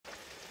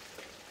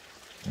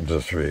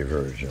The 3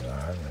 Virgin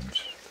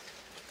Islands.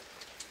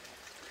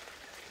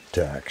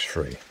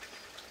 Tax-free,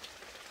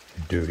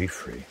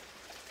 duty-free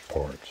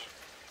ports.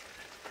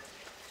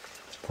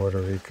 Puerto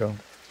Rico,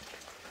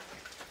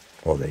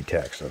 well, they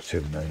tax those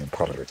 2 million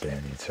Puerto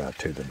Ricans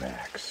to the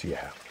max,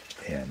 yeah.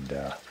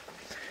 And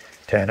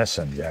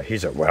Tennyson, yeah,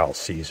 he's a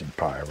well-seasoned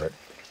pirate,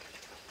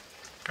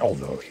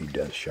 although he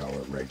does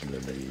shower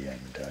regularly,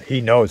 and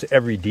he knows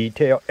every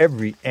detail,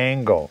 every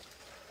angle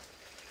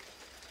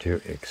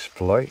to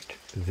exploit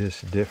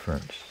this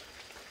difference.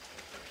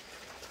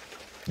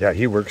 Yeah,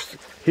 he works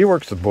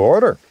the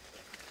border.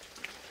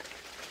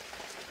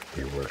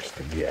 He works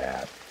the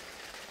gap.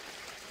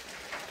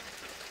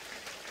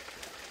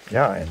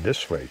 Yeah, and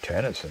this way,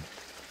 Tennyson,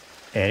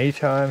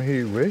 anytime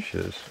he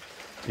wishes,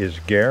 is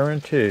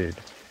guaranteed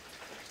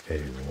a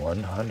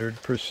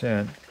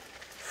 100%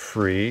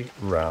 free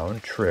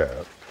round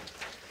trip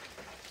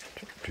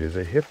to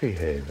the Hippie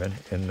Haven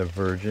in the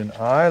Virgin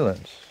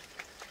Islands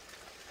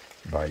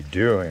by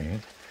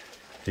doing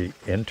the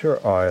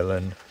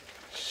Inter-Island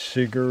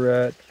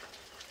Cigarette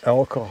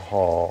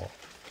Alcohol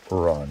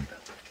Run.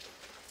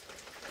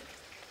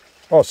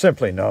 Well,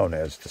 simply known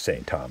as the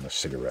St. Thomas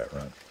Cigarette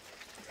Run.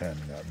 And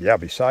yeah,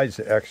 besides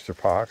the extra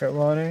pocket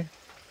money,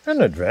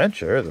 an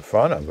adventure, the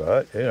fun of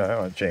it,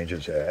 change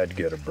his head,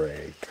 get a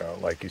break.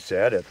 Like you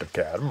said, at the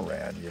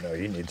catamaran,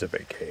 he needs a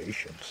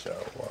vacation. So,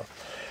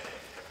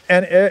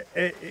 and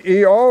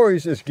he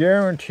always is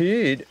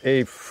guaranteed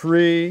a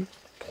free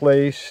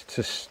place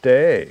to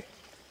stay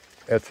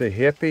at the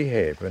Hippie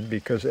Haven,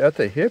 because at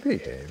the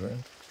Hippie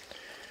Haven,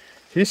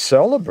 he's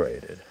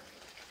celebrated.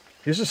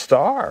 He's a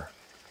star.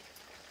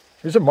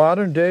 He's a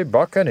modern-day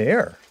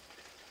buccaneer.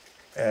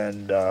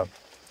 And, well,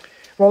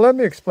 let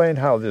me explain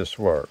how this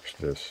works,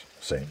 this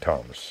St.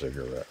 Thomas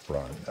Cigarette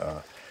Run.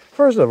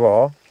 First of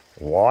all,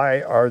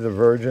 why are the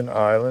Virgin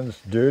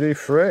Islands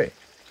duty-free?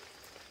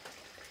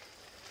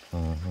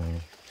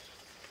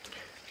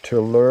 To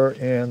lure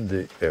in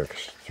the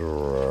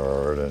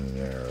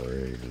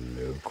extraordinary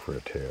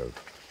lucrative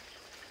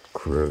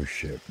cruise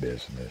ship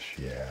business,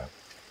 yeah.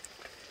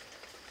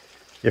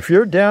 If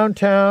you're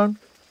downtown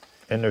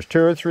and there's 2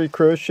 or 3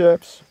 cruise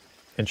ships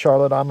in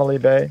Charlotte-Amalie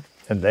Bay,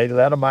 and they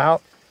let them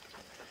out,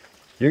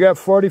 you got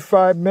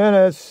 45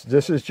 minutes.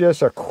 This is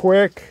just a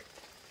quick,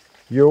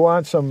 you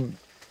want some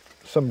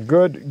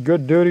good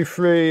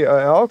duty-free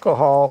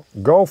alcohol,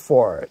 go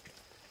for it.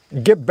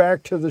 Get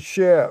back to the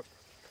ship.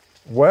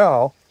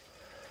 Well,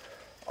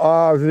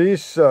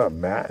 these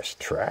mass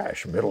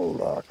trash,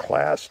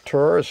 middle-class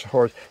tourist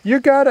horse, you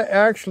got to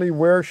actually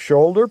wear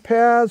shoulder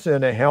pads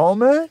and a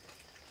helmet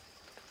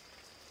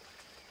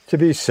to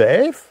be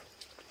safe.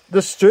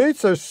 The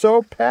streets are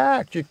so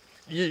packed,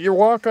 you're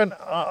walking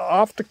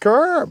off the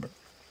curb.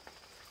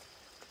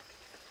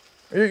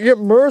 You get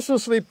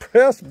mercilessly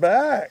pressed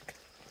back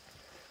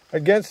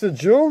against the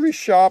jewelry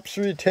shop's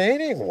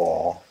retaining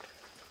wall.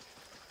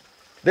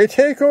 They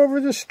take over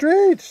the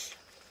streets.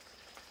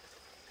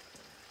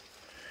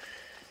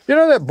 You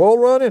know that bull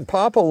run in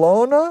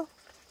Papelona?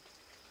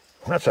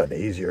 That's an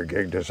easier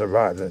gig to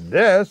survive than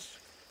this.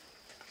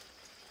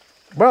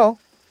 Well,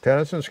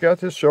 Tennyson's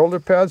got his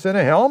shoulder pads and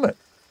a helmet.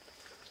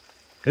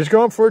 He's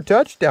going for a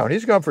touchdown.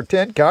 He's going for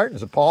 10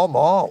 cartons of Pall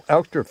Mall,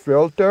 extra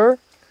filter.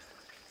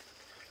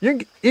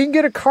 You can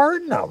get a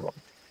carton of them.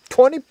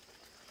 $2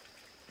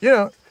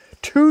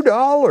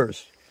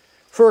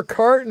 for a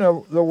carton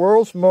of the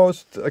world's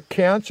most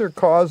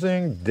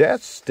cancer-causing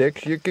death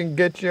sticks you can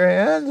get your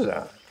hands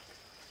on.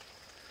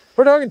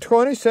 We're talking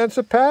 20 cents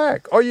a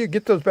pack. Oh, you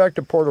get those back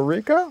to Puerto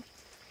Rico?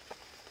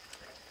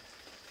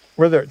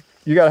 Where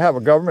you got to have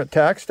a government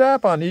tax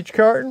stamp on each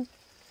carton?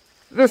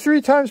 They're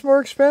 3 times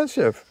more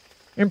expensive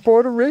in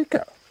Puerto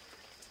Rico.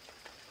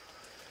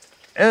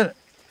 And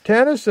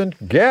Tennyson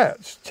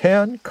gets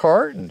 10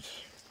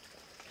 cartons.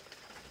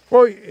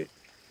 Well,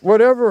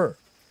 whatever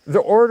the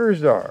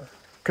orders are,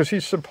 because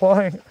he's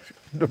supplying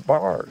the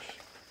bars.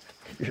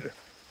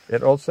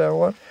 In Old San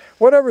Juan.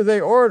 Whatever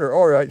they order.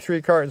 All right,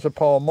 3 cartons of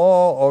Pall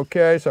Mall.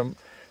 Okay, some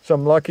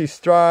Lucky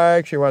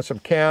Strikes. You want some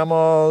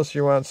Camels.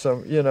 You want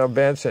some,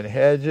 Benson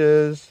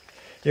Hedges.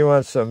 You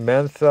want some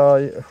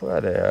menthol,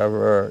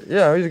 whatever.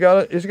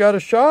 He's got a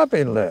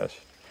shopping list.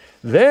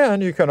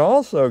 Then you can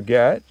also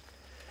get,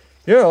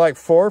 like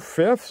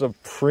 4/5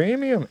 of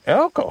premium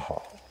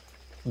alcohol.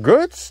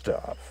 Good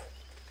stuff.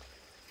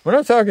 We're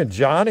not talking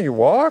Johnny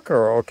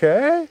Walker,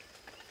 okay?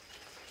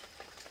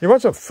 You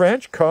want some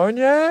French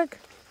cognac?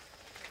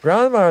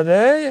 Grand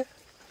Marnier?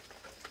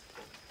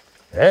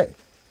 Hey.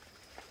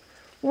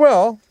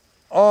 Well,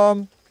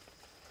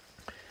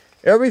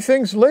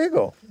 everything's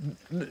legal.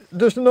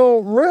 There's no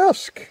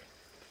risk.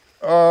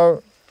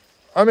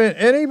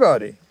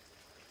 Anybody.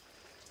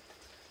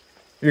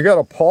 You got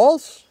a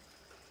pulse?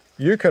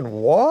 You can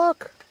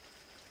walk?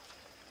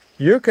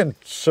 You can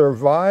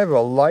survive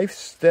a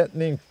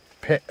life-threatening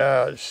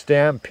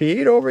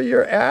stampede over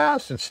your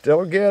ass and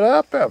still get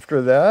up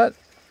after that.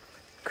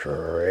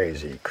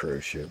 Crazy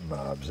cruise ship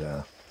mobs,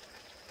 huh?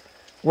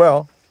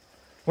 Well,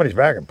 when he's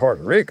back in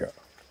Puerto Rico,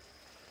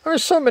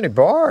 there's so many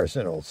bars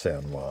in Old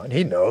San Juan.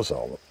 He knows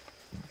all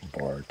the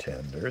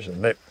bartenders,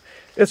 and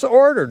it's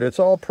ordered. It's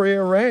all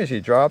prearranged. He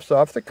drops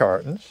off the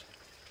cartons,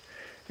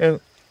 and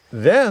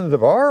then the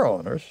bar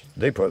owners,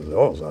 they put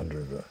those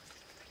under the,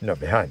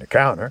 behind the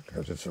counter,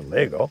 because it's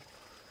illegal,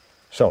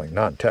 selling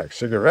non-tax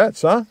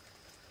cigarettes, to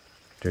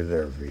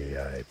their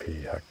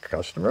VIP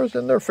customers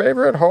and their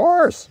favorite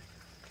horse.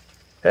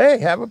 Hey,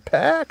 have a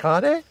pack,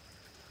 honey.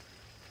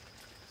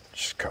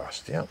 Just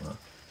cost him, huh?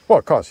 Well,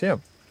 it cost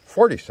him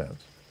 40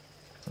 cents.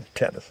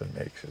 Tennyson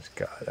makes his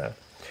cut,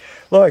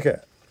 Look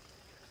at,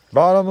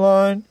 bottom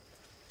line,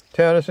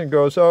 Tennyson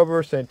goes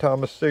over, St.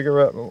 Thomas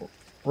cigarette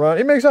run.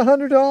 He makes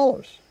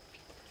 $100.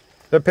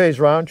 That pays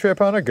round trip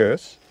on a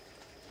goose.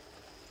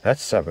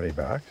 That's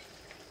 $70.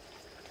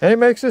 And he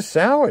makes a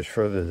sandwich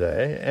for the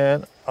day.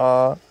 And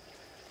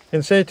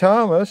in St.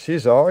 Thomas,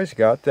 he's always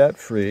got that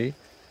free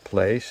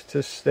place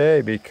to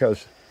stay,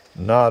 because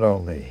not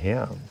only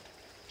him,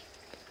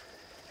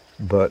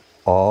 but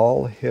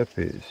all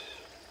hippies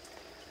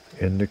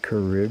in the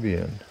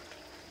Caribbean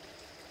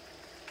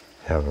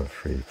have a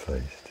free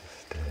place to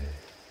stay.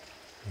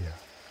 Yeah.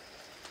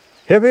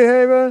 Hippie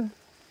Haven?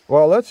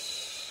 Well,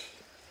 let's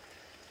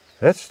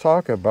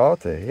talk about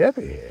the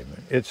Hippie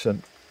Haven. It's a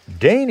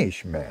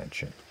Danish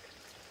mansion.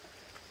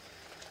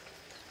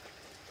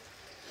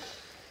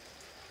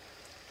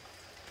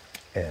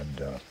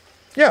 And,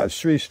 yeah, it's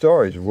 3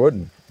 stories,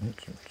 wooden.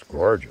 It's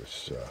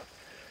gorgeous.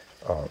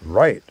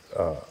 Right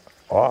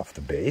off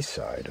the bay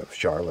side of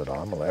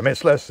Charlotte-Amalie. I mean,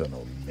 it's less than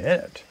a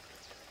minute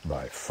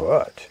by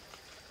foot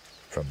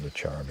from the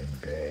charming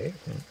bay.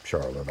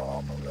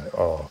 Charlotte-Amalie.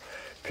 Oh,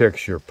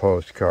 picture,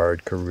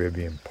 postcard,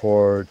 Caribbean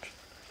port.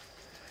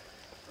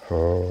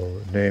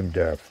 Oh, named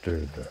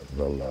after the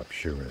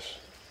voluptuous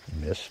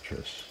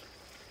mistress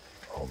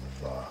of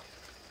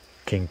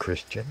King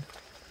Christian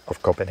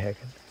of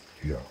Copenhagen.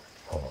 Yeah.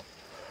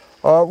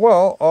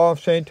 Well,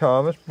 St.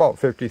 Thomas, about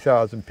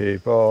 50,000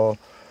 people.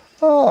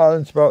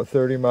 It's about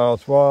 30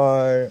 miles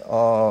wide,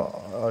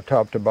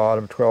 top to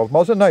bottom, 12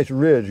 miles. It's a nice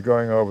ridge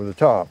going over the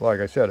top. Like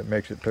I said, it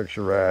makes it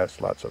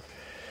picturesque. Lots of,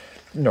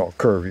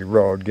 curvy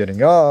road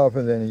getting up,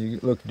 and then you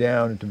look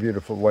down at the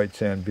beautiful white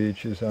sand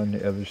beaches on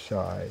the other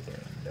side.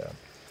 And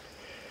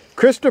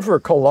Christopher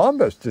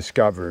Columbus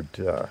discovered,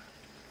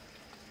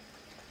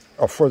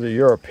 for the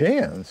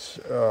Europeans,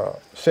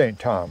 St.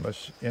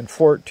 Thomas in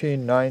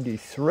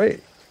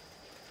 1493.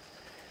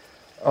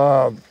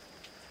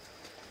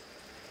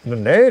 The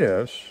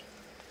natives,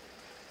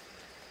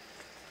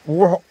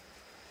 well,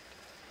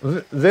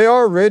 they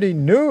already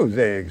knew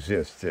they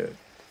existed.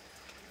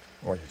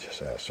 Well, you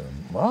just ask their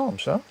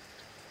moms, huh?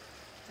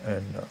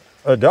 And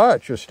the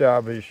Dutch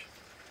established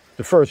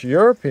the first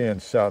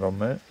European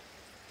settlement.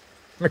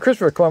 I mean,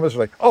 Christopher Columbus was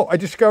like, oh, I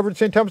discovered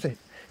St. Thomas. It's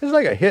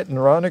like a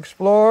hit-and-run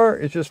explorer.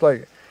 It's just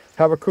like,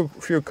 have a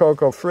few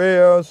Cocoa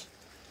Frios,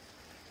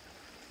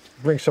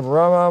 bring some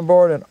rum on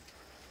board, and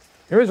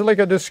it was like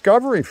a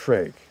discovery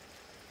freak.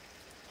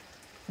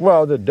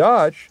 Well, the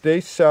Dutch,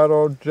 they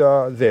settled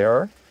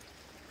there,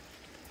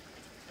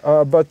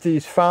 but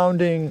these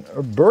founding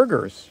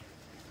burghers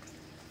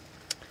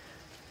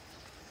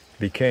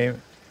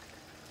became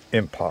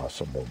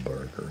impossible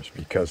burghers,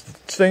 because the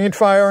stinging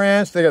fire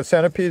ants, they got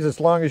centipedes as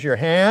long as your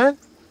hand,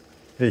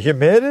 the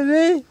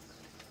humidity,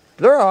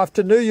 they're off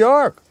to New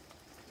York.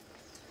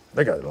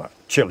 They got a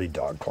chili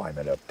dog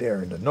climate up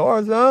there in the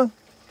north, huh?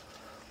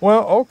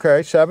 Well,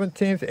 okay,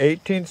 17th,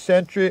 18th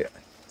century,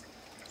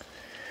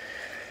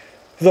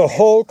 the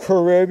whole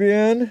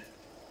Caribbean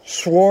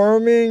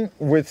swarming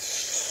with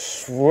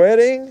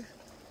sweating,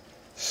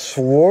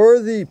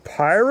 swarthy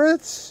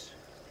pirates.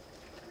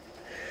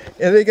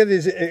 And they get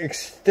these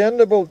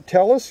extendable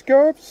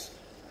telescopes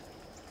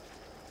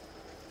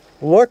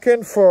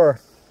looking for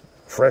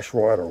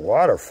freshwater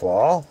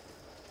waterfall.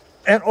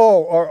 And,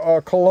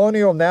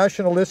 colonial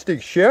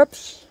nationalistic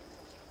ships.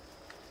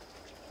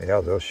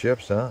 Yeah, those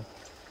ships, huh?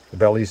 The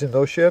bellies in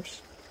those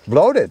ships,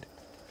 bloated.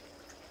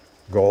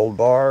 Gold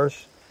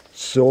bars,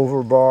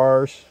 silver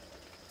bars.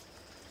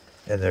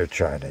 And they're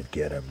trying to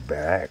get them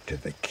back to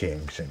the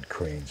kings and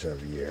queens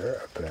of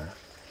Europe. Huh?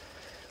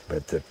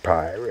 But the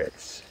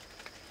pirates,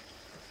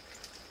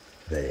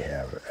 they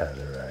have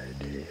other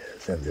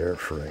ideas, and they're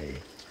free.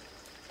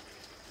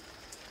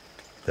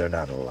 They're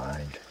not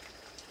aligned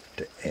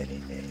to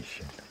any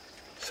nation.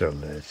 So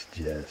let's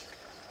just